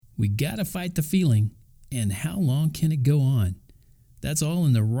We gotta fight the feeling, and how long can it go on? That's all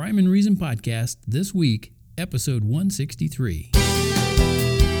in the Rhyme and Reason podcast this week, episode 163.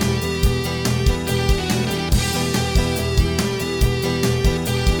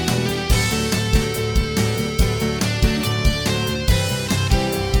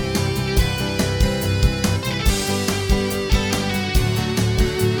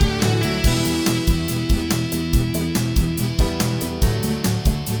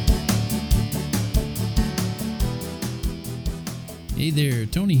 Hey there,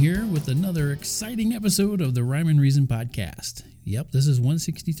 Tony here with another exciting episode of the Rhyme and Reason podcast. Yep, this is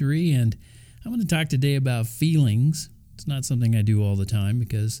 163, and I'm going to talk today about feelings. It's not something I do all the time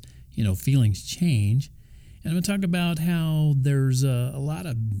because, feelings change. And I'm going to talk about how there's a lot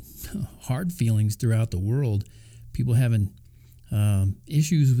of hard feelings throughout the world. People having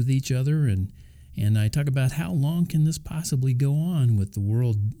issues with each other, and I talk about how long can this possibly go on with the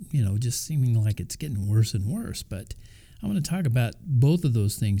world, just seeming like it's getting worse and worse. But I'm going to talk about both of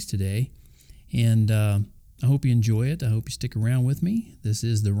those things today, and I hope you enjoy it. I hope you stick around with me. This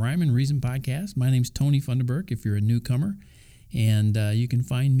is the Rhyme and Reason podcast. My name's Tony Funderburk if you're a newcomer, and you can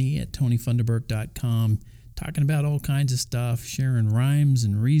find me at tonyfunderburk.com talking about all kinds of stuff, sharing rhymes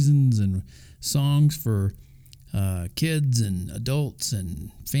and reasons and songs for kids and adults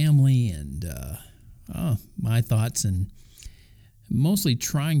and family and my thoughts, and mostly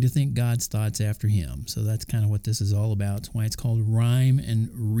trying to think God's thoughts after Him. So that's kind of what this is all about. It's why it's called Rhyme and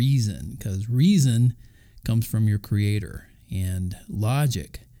Reason, because reason comes from your Creator, and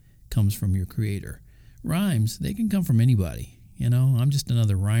logic comes from your Creator. Rhymes, they can come from anybody. I'm just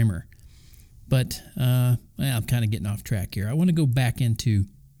another rhymer. But I'm kind of getting off track here. I want to go back into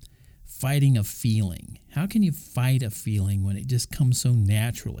fighting a feeling. How can you fight a feeling when it just comes so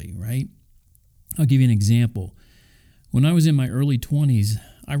naturally, right? I'll give you an example. When I was in my early 20s,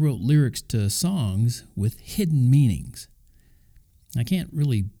 I wrote lyrics to songs with hidden meanings. I can't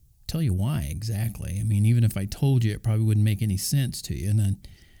really tell you why exactly. I mean, even if I told you, it probably wouldn't make any sense to you. And then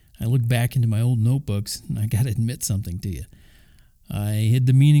I look back into my old notebooks, and I got to admit something to you. I hid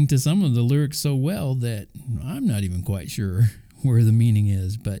the meaning to some of the lyrics so well that I'm not even quite sure where the meaning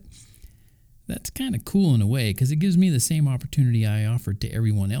is. But that's kind of cool in a way, because it gives me the same opportunity I offered to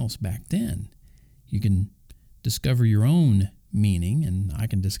everyone else back then. You can discover your own meaning, and I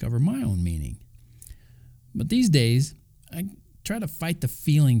can discover my own meaning. But these days, I try to fight the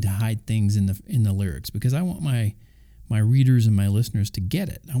feeling to hide things in the lyrics, because I want my readers and my listeners to get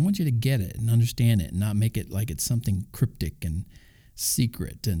it. I want you to get it and understand it, and not make it like it's something cryptic and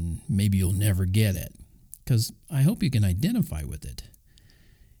secret, and maybe you'll never get it, because I hope you can identify with it.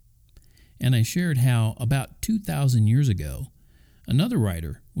 And I shared how about 2,000 years ago, another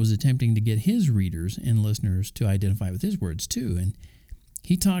writer was attempting to get his readers and listeners to identify with his words too, and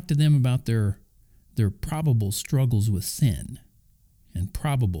he talked to them about their probable struggles with sin. And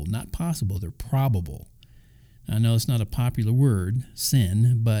probable, not possible, they're probable. I know it's not a popular word,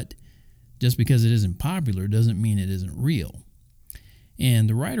 sin, but just because it isn't popular doesn't mean it isn't real. And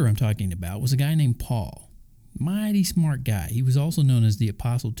the writer I'm talking about was a guy named Paul. Mighty smart guy. He was also known as the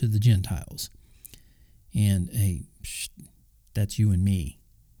apostle to the Gentiles. And hey, that's you and me,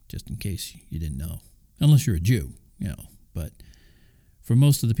 just in case you didn't know. Unless you're a Jew, But for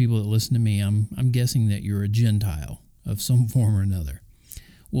most of the people that listen to me, I'm guessing that you're a Gentile of some form or another.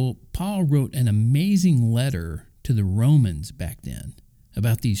 Well, Paul wrote an amazing letter to the Romans back then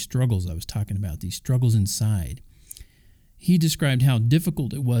about these struggles I was talking about, these struggles inside. He described how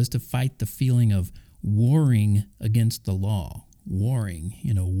difficult it was to fight the feeling of warring against the law. Warring,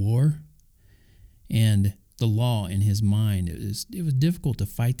 war. And the law in his mind, it was difficult to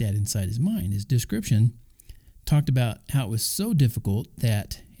fight that inside his mind. His description talked about how it was so difficult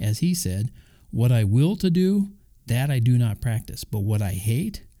that, as he said, what I will to do, that I do not practice, but what I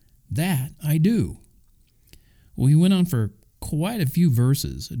hate, that I do. Well, he went on for quite a few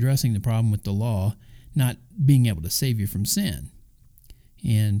verses addressing the problem with the law not being able to save you from sin.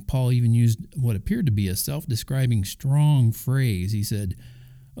 And Paul even used what appeared to be a self-describing strong phrase. He said,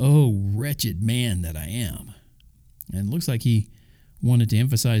 "Oh, wretched man that I am." And it looks like he wanted to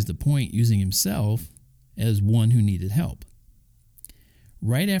emphasize the point using himself as one who needed help.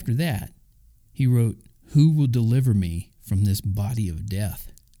 Right after that, he wrote, "Who will deliver me from this body of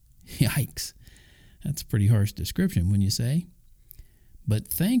death?" Yikes. That's a pretty harsh description, wouldn't you say? But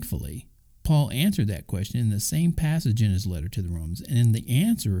thankfully, Paul answered that question in the same passage in his letter to the Romans. And in the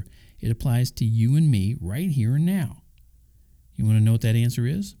answer, it applies to you and me right here and now. You want to know what that answer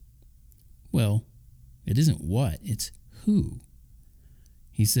is? Well, it isn't what, it's who.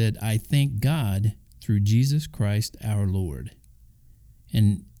 He said, "I thank God through Jesus Christ our Lord."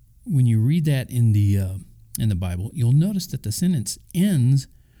 And when you read that in the Bible, you'll notice that the sentence ends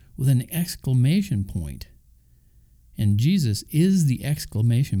with an exclamation point. And Jesus is the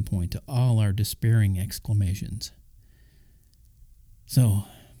exclamation point to all our despairing exclamations. So,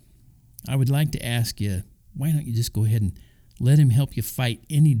 I would like to ask you, why don't you just go ahead and let him help you fight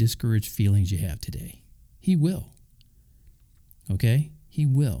any discouraged feelings you have today? He will. Okay? He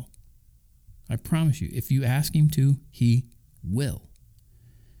will. I promise you, if you ask him to, he will.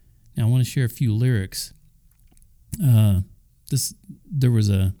 Now, I want to share a few lyrics. I was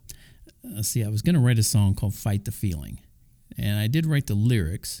going to write a song called Fight the Feeling. And I did write the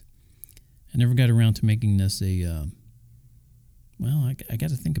lyrics. I never got around to making this I got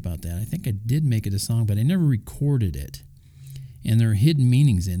to think about that. I think I did make it a song, but I never recorded it. And there are hidden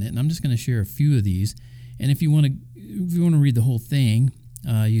meanings in it, and I'm just going to share a few of these. And if you want to read the whole thing,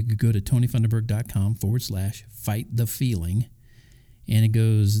 you could go to tonyfunderburk.com/fight-the-feeling. And it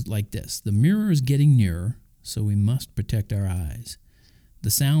goes like this. The mirror is getting nearer, so we must protect our eyes.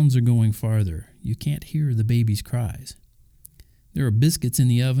 The sounds are going farther. You can't hear the baby's cries. There are biscuits in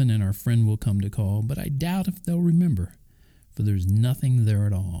the oven, and our friend will come to call, but I doubt if they'll remember, for there's nothing there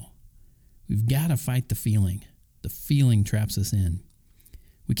at all. We've got to fight the feeling. The feeling traps us in.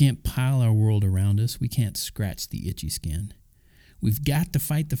 We can't pile our world around us. We can't scratch the itchy skin. We've got to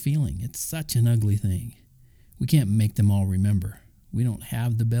fight the feeling. It's such an ugly thing. We can't make them all remember. We don't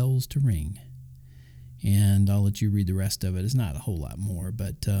have the bells to ring. And I'll let you read the rest of it. It's not a whole lot more,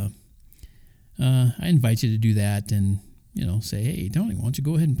 but I invite you to do that and, say, hey, Tony, why don't you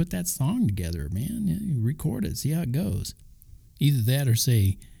go ahead and put that song together, man? Record it, see how it goes. Either that or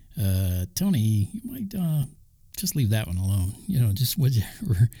say, Tony, you might just leave that one alone. Just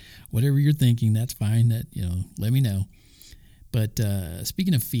whatever you're thinking, that's fine. That, let me know. But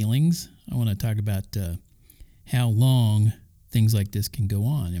speaking of feelings, I want to talk about how long things like this can go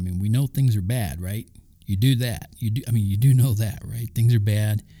on. I mean, we know things are bad, right? You do that. You do know that, right? Things are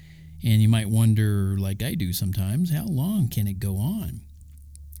bad, and you might wonder, like I do sometimes, how long can it go on?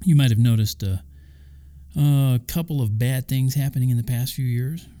 You might have noticed a couple of bad things happening in the past few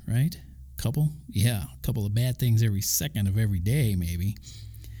years, right? Couple? Yeah, a couple of bad things every second of every day, maybe.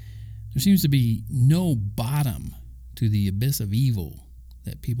 There seems to be no bottom to the abyss of evil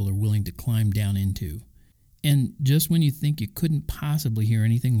that people are willing to climb down into. And just when you think you couldn't possibly hear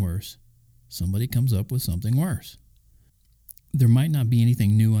anything worse, somebody comes up with something worse. There might not be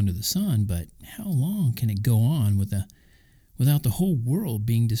anything new under the sun, but how long can it go on without the whole world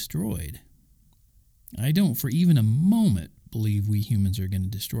being destroyed? I don't for even a moment believe we humans are going to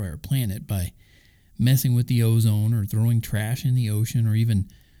destroy our planet by messing with the ozone or throwing trash in the ocean or even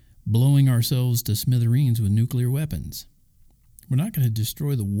blowing ourselves to smithereens with nuclear weapons. We're not going to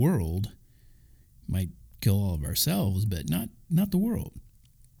destroy the world. Might kill all of ourselves, but not the world.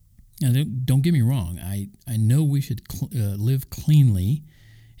 Now, don't get me wrong. I know we should live cleanly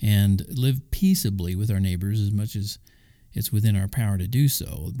and live peaceably with our neighbors as much as it's within our power to do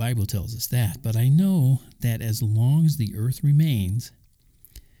so. The Bible tells us that. But I know that as long as the earth remains,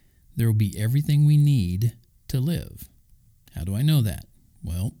 there will be everything we need to live. How do I know that?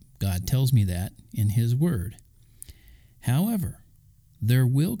 Well, God tells me that in His Word. However, there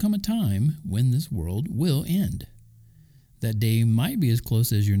will come a time when this world will end. That day might be as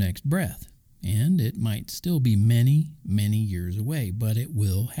close as your next breath, and it might still be many, many years away, but it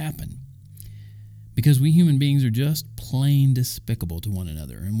will happen. Because we human beings are just plain despicable to one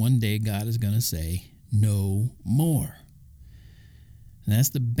another, and one day God is going to say, no more. And that's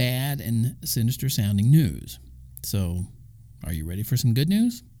the bad and sinister sounding news. So, are you ready for some good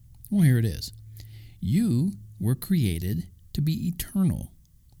news? Well, here it is. You were created to be eternal.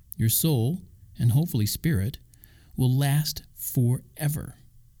 Your soul, and hopefully spirit, will last forever.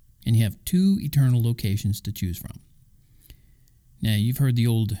 And you have 2 eternal locations to choose from. Now, you've heard the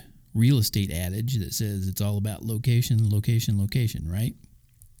old real estate adage that says it's all about location, location, location, right?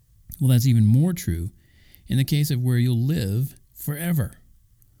 Well, that's even more true in the case of where you'll live forever.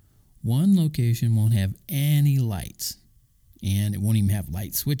 One location won't have any lights, and it won't even have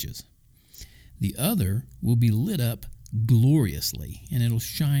light switches. The other will be lit up gloriously, and it'll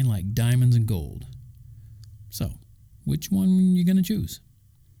shine like diamonds and gold. So, which one are you going to choose?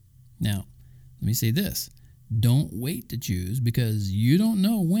 Now, let me say this. Don't wait to choose because you don't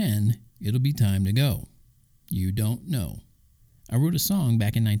know when it'll be time to go. You don't know. I wrote a song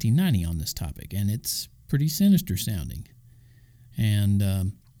back in 1990 on this topic, and it's pretty sinister sounding. And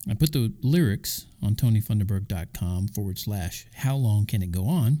I put the lyrics on tonyfunderburk.com/how long can it go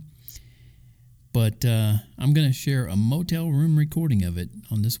on. But I'm going to share a motel room recording of it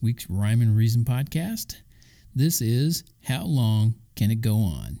on this week's Rhyme and Reason podcast. This is How Long Can It Go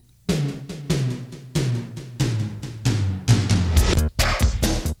On?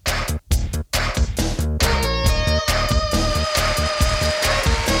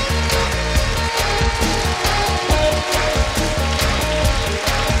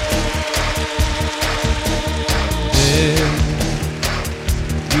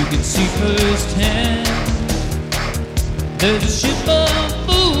 You can see firsthand there's a ship of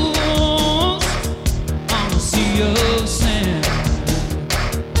fools on a sea of sand.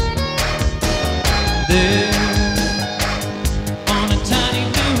 There, on a tiny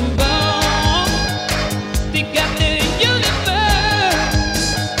blue ball, they got their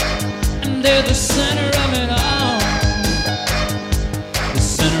universe, and they're the center of it all. The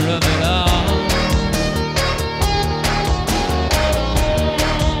center of it all.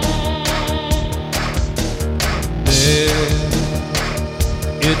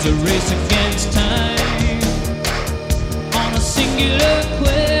 It's a race against time on a singular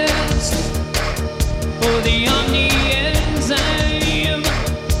quest for the omni-enzyme.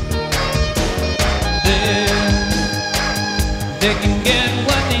 There, they can get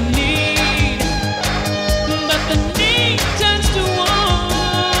what they need, but the need turns to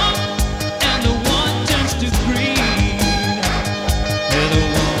want, and the want turns to greed. Yeah, the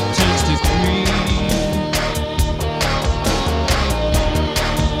want turns to greed.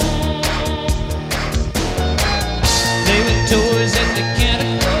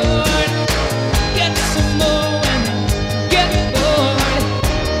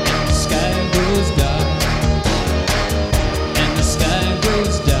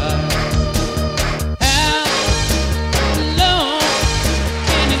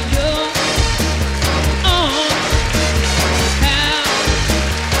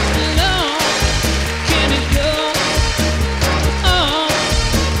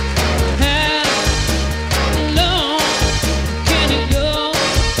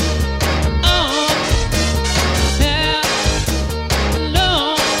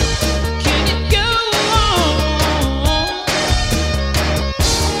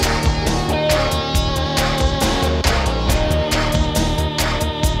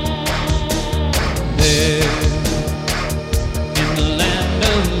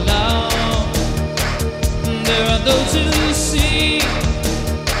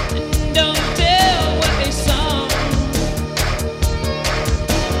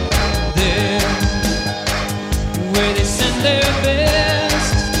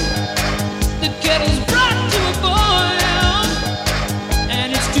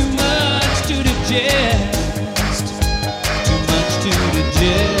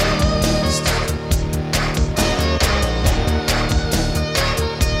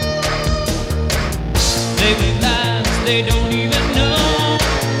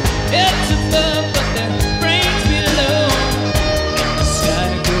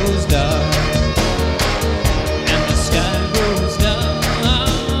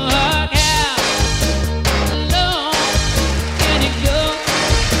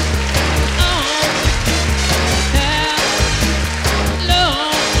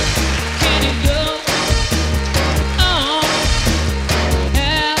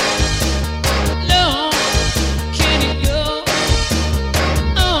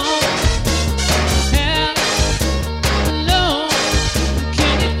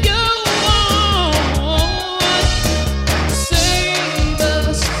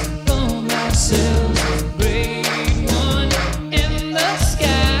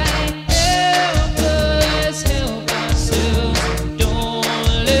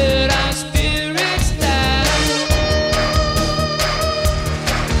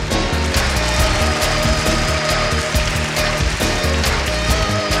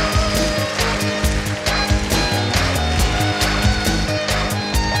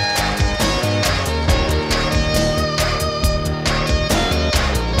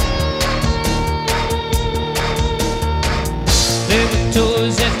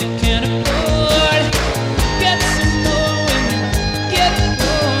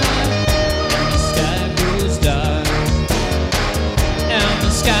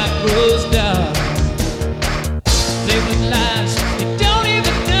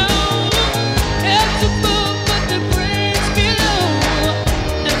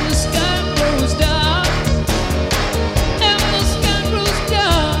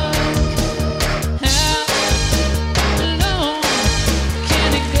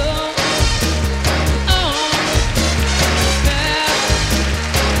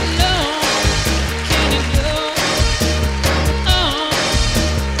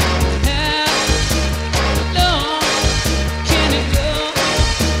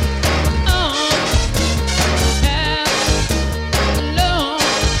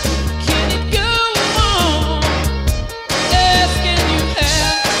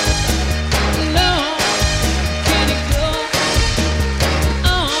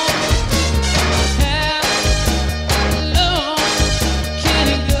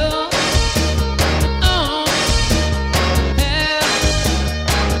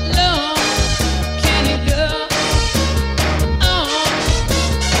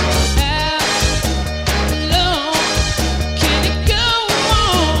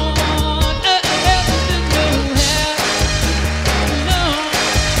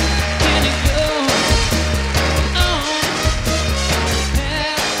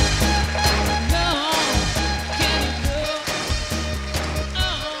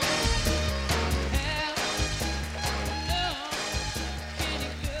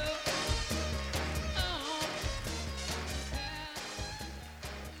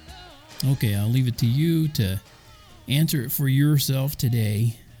 Okay, I'll leave it to you to answer it for yourself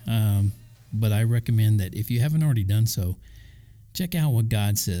today. But I recommend that if you haven't already done so, check out what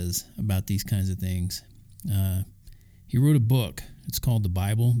God says about these kinds of things. He wrote a book. It's called the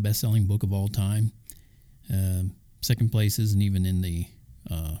Bible, best-selling book of all time. Second place isn't even in the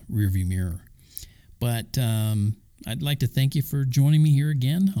rearview mirror. But I'd like to thank you for joining me here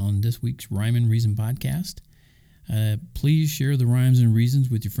again on this week's Rhyme and Reason podcast. Please share the rhymes and reasons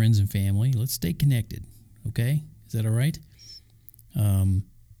with your friends and family. Let's stay connected, okay? Is that all right?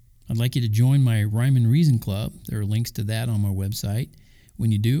 I'd like you to join my Rhyme and Reason Club. There are links to that on my website.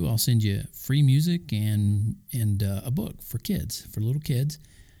 When you do, I'll send you free music and a book for kids, for little kids.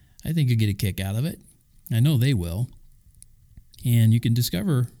 I think you'll get a kick out of it. I know they will. And you can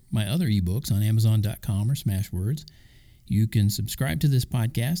discover my other ebooks on Amazon.com or Smashwords. You can subscribe to this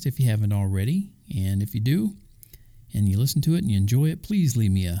podcast if you haven't already. And if you do, and you listen to it and you enjoy it, please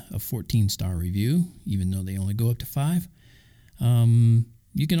leave me a 14-star review, even though they only go up to 5.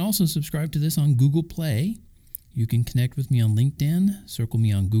 You can also subscribe to this on Google Play. You can connect with me on LinkedIn, circle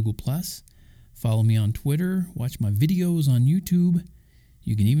me on Google+, follow me on Twitter, watch my videos on YouTube.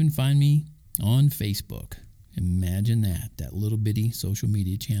 You can even find me on Facebook. Imagine that little bitty social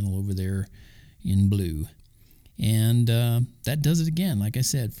media channel over there in blue. And that does it again, like I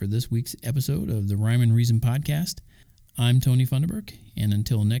said, for this week's episode of the Rhyme and Reason podcast. I'm Tony Funderburk, and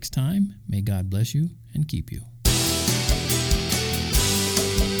until next time, may God bless you and keep you.